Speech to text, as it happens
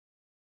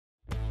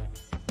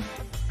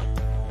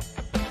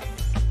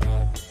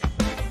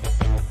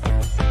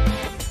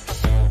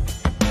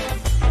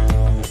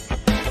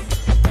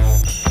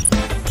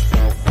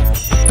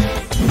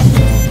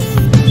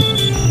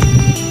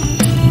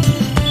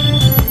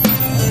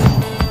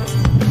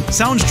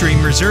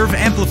Soundstream Reserve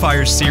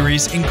Amplifiers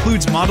series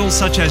includes models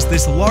such as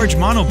this large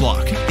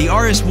monoblock, the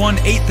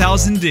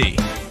RS1.8000D.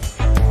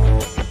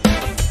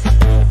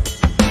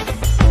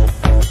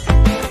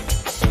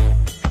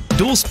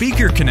 Dual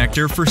speaker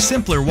connector for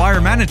simpler wire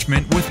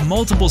management with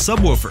multiple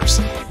subwoofers.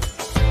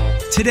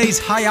 Today's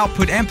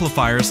high-output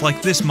amplifiers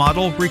like this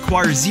model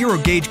require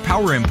zero-gauge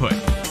power input.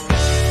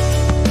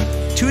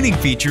 Tuning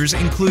features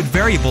include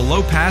variable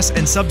low-pass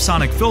and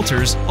subsonic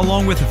filters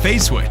along with a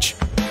phase switch.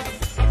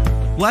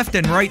 Left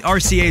and right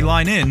RCA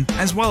line-in,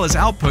 as well as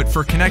output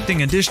for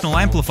connecting additional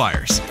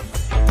amplifiers.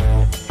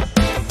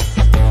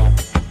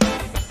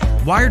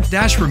 Wired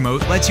dash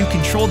remote lets you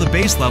control the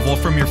bass level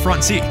from your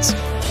front seats.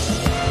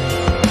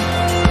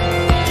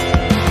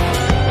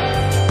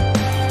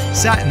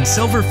 Satin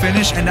silver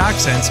finish and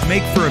accents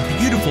make for a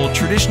beautiful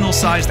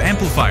traditional-sized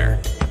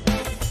amplifier.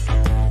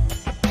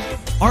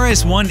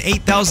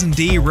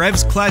 RS1.8000D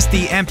revs Class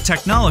D amp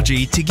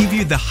technology to give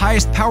you the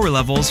highest power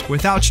levels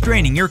without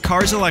straining your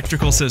car's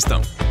electrical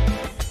system.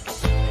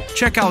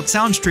 Check out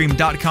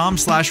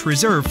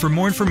soundstream.com/reserve for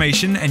more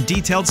information and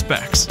detailed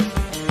specs.